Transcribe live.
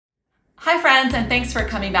Hi friends, and thanks for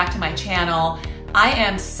coming back to my channel. I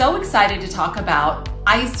am so excited to talk about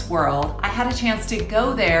Ice World. I had a chance to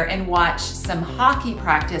go there and watch some hockey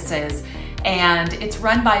practices, and it's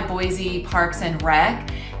run by Boise Parks and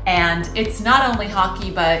Rec. And it's not only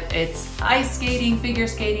hockey, but it's ice skating, figure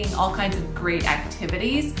skating, all kinds of great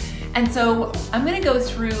activities. And so I'm gonna go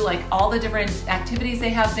through like all the different activities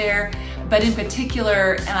they have there, but in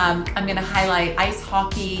particular, I'm gonna highlight ice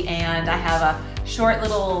hockey, and I have a short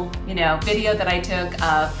little video that I took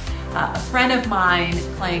of a friend of mine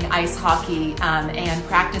playing ice hockey and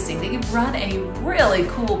practicing. They run a really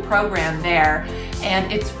cool program there,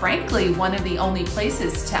 and it's frankly one of the only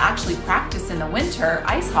places to actually practice in the winter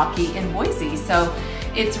ice hockey in Boise. So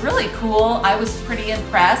it's really cool. I was pretty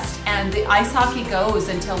impressed, and the ice hockey goes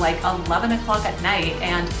until like 11 o'clock at night,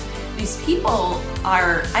 and these people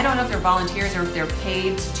are, I don't know if they're volunteers or if they're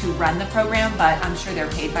paid to run the program, but I'm sure they're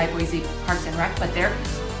paid by Boise Parks and Rec, but they're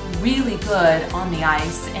really good on the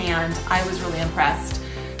ice, and I was really impressed.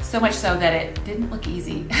 So much so that it didn't look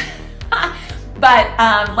easy.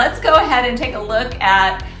 But let's go ahead and take a look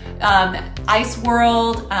at Ice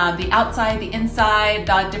World, the outside, the inside,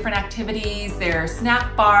 the different activities, their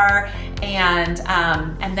snack bar, and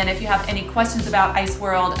then if you have any questions about Ice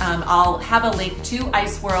World, I'll have a link to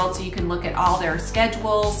Ice World so you can look at all their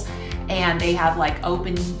schedules, and they have like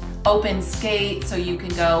open skate, so you can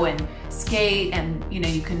go and skate, and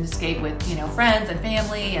you can skate with friends and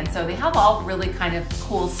family, and so they have all really kind of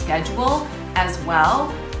cool schedule as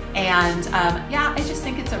well. And yeah, I just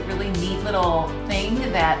think it's a really neat little thing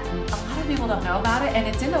that a lot of people don't know about it, and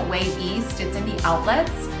it's in the way east, it's in the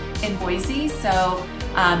outlets in Boise, so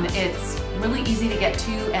it's really easy to get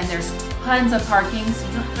to, and there's tons of parking, so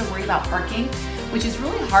you don't have to worry about parking, which is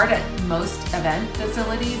really hard at most event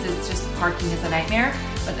facilities. It's just parking is a nightmare,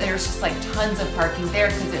 but there's just like tons of parking there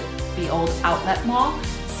because it's the old outlet mall.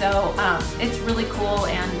 So it's really cool,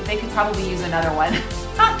 and they could probably use another one.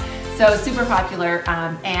 So super popular,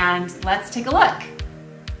 and let's take a look.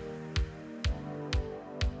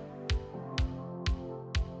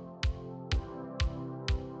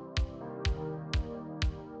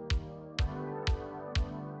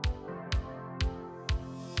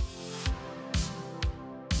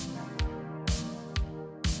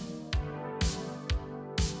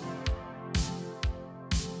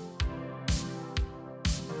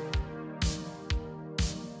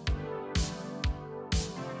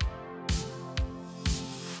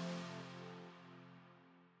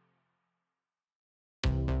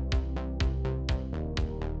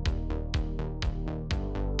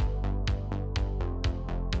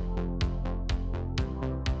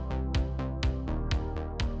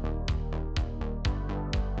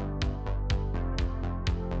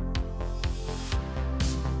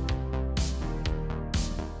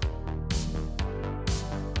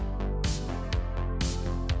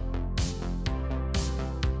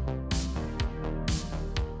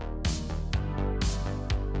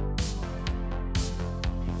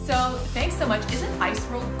 So thanks so much. Isn't Ice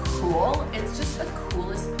World cool? It's just the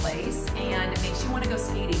coolest place, and it makes you want to go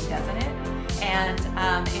skating, doesn't it? And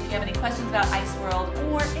if you have any questions about Ice World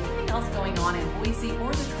or anything else going on in Boise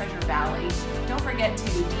or the Treasure Valley, don't forget to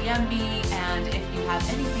DM me, and if you have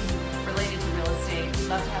anything related to real estate, we'd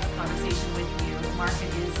love to have a conversation with you. The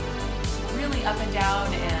market is really up and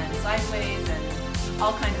down and sideways and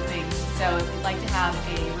all kinds of things. So if you'd like to have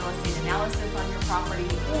a real estate analysis on your property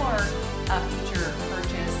or a future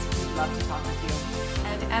purchase, we'd love to talk with you.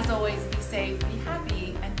 And as always, be safe, be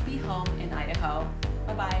happy, and be home in Idaho.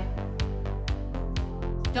 Bye-bye.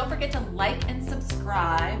 Don't forget to like and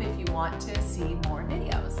subscribe if you want to see more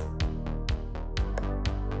videos.